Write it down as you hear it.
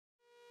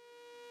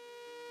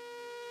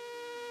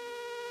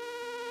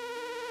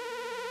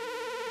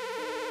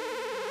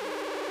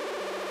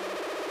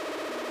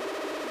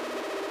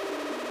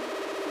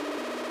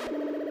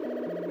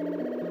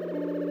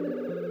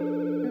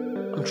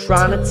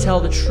trying to tell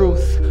the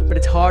truth, but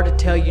it's hard to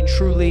tell you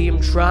truly.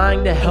 I'm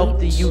trying to help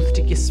the youth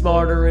to get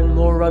smarter and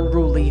more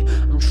unruly.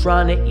 I'm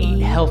trying to eat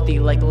healthy,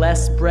 like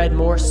less bread,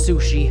 more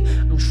sushi.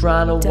 I'm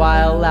trying to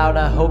wild out,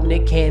 I hope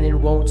Nick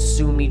Cannon won't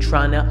sue me.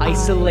 Trying to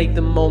isolate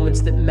the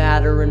moments that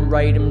matter and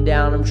write them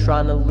down. I'm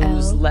trying to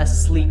lose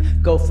less sleep,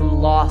 go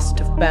from lost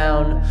to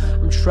found.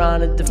 I'm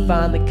trying to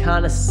define the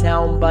kind of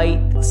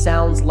soundbite that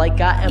sounds like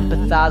I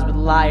empathize with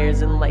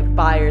liars and like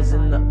fires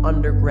in the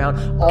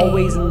underground.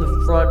 Always in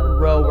the front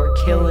row or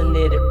killing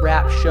it at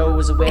rap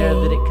shows, aware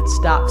that it could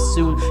stop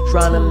soon.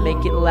 Trying to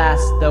make it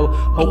last though,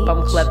 hope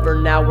I'm clever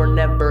now or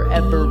never,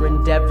 ever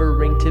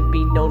endeavoring to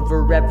be known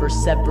forever,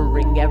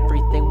 severing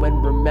everything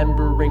when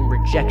remembering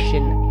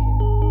rejection.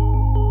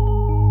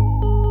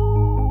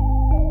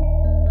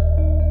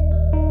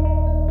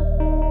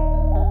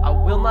 I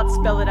will not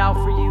spell it out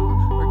for you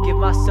or give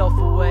myself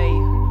away.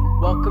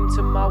 Welcome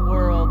to my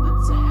world,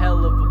 it's a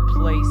hell of a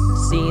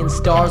place. Seeing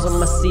stars on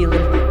my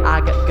ceiling, I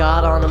got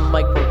God on a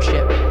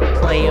microchip.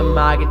 Playing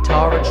my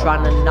guitar and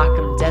trying to knock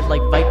them dead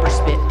like viper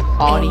spit.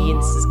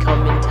 Audiences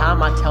come in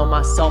time, I tell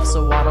myself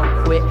so I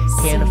don't quit.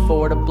 Can't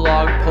afford a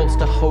blog post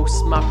to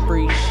host my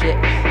free shit.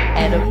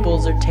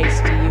 Edibles are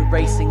tasty,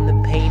 erasing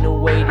the pain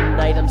away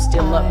tonight. I'm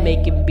still up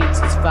making beats,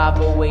 it's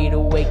 5:08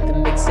 awake, the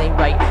mix ain't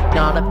right.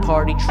 Not a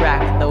party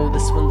track though,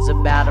 this one's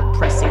about a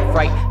pressing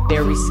fright.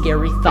 Very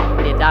scary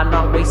thought, did I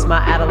not waste my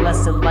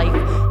adolescent life?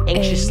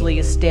 Anxiously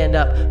I stand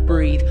up,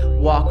 breathe,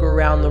 walk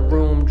around the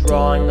room,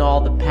 drawing all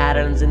the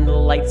patterns in the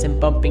lights and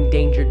bumping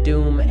danger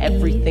doom.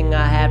 Everything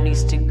I have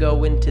needs to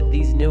go into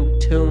these new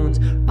tunes.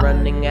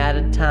 Running out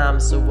of time,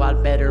 so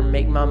I'd better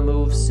make my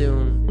move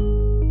soon.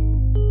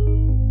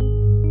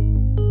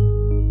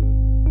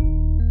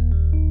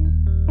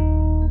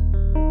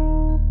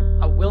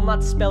 I will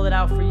not spell it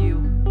out for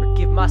you or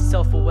give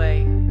myself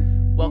away.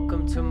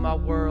 Welcome to my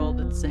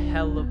world, it's a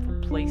hell of a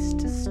place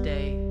to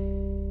stay.